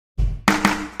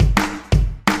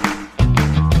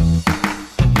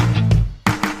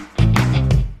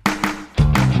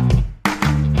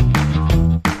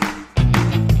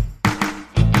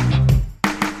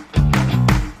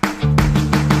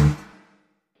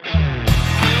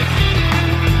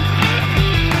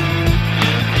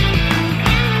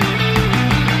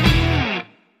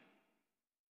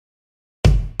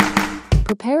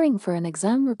Preparing for an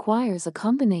exam requires a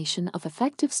combination of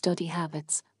effective study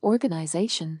habits,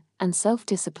 organization, and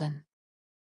self-discipline.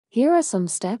 Here are some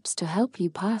steps to help you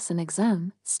pass an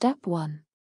exam. Step 1.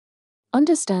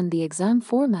 Understand the exam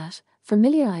format.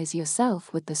 Familiarize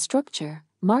yourself with the structure,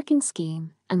 marking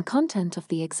scheme, and content of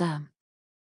the exam.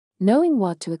 Knowing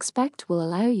what to expect will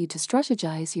allow you to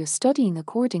strategize your studying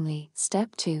accordingly.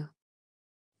 Step 2.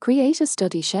 Create a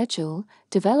study schedule.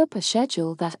 Develop a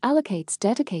schedule that allocates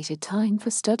dedicated time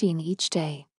for studying each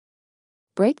day.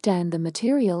 Break down the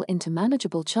material into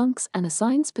manageable chunks and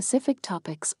assign specific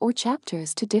topics or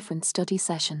chapters to different study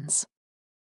sessions.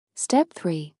 Step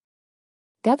 3.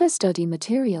 Gather study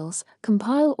materials.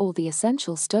 Compile all the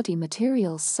essential study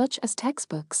materials such as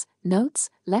textbooks, notes,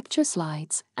 lecture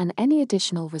slides, and any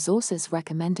additional resources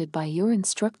recommended by your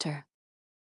instructor.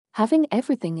 Having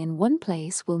everything in one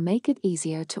place will make it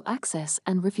easier to access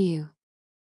and review.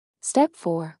 Step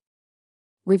 4.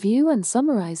 Review and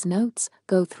summarize notes.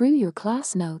 Go through your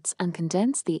class notes and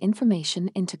condense the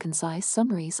information into concise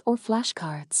summaries or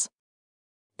flashcards.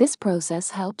 This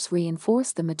process helps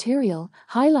reinforce the material,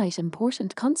 highlight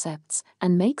important concepts,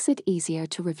 and makes it easier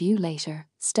to review later.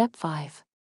 Step 5.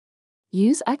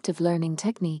 Use active learning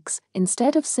techniques.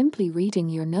 Instead of simply reading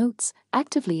your notes,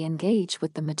 actively engage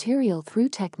with the material through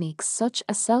techniques such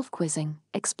as self-quizzing,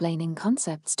 explaining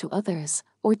concepts to others,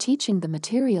 or teaching the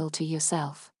material to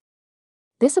yourself.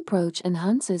 This approach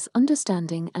enhances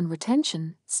understanding and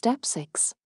retention. Step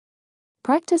 6.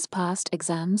 Practice past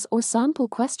exams or sample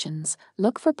questions.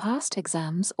 Look for past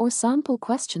exams or sample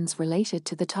questions related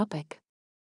to the topic.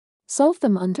 Solve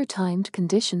them under timed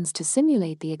conditions to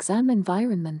simulate the exam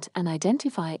environment and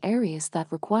identify areas that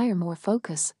require more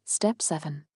focus. Step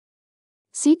 7.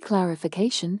 Seek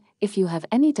clarification. If you have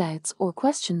any doubts or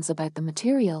questions about the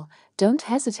material, don't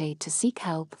hesitate to seek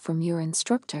help from your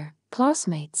instructor,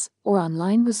 classmates, or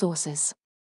online resources.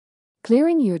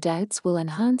 Clearing your doubts will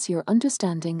enhance your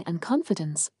understanding and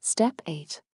confidence. Step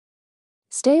 8.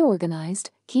 Stay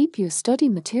organized. Keep your study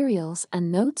materials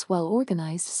and notes well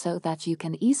organized so that you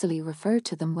can easily refer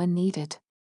to them when needed.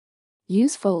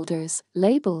 Use folders,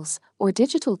 labels, or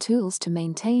digital tools to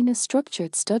maintain a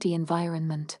structured study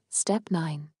environment. Step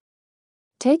 9.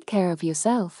 Take care of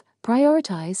yourself.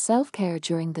 Prioritize self-care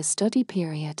during the study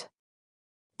period.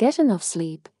 Get enough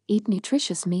sleep, eat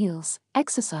nutritious meals,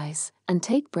 exercise, and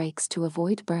take breaks to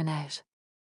avoid burnout.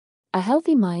 A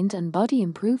healthy mind and body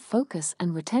improve focus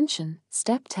and retention.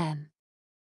 Step 10.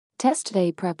 Test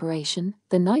day preparation.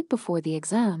 The night before the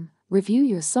exam, review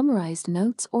your summarized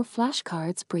notes or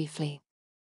flashcards briefly.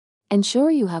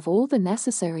 Ensure you have all the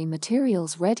necessary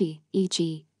materials ready,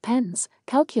 e.g., pens,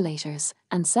 calculators,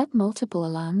 and set multiple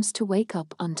alarms to wake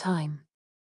up on time.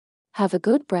 Have a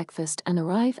good breakfast and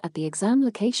arrive at the exam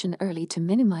location early to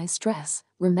minimize stress.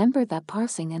 Remember that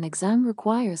passing an exam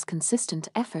requires consistent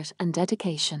effort and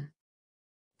dedication.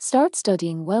 Start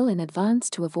studying well in advance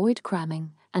to avoid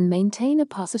cramming and maintain a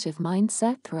positive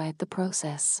mindset throughout the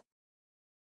process.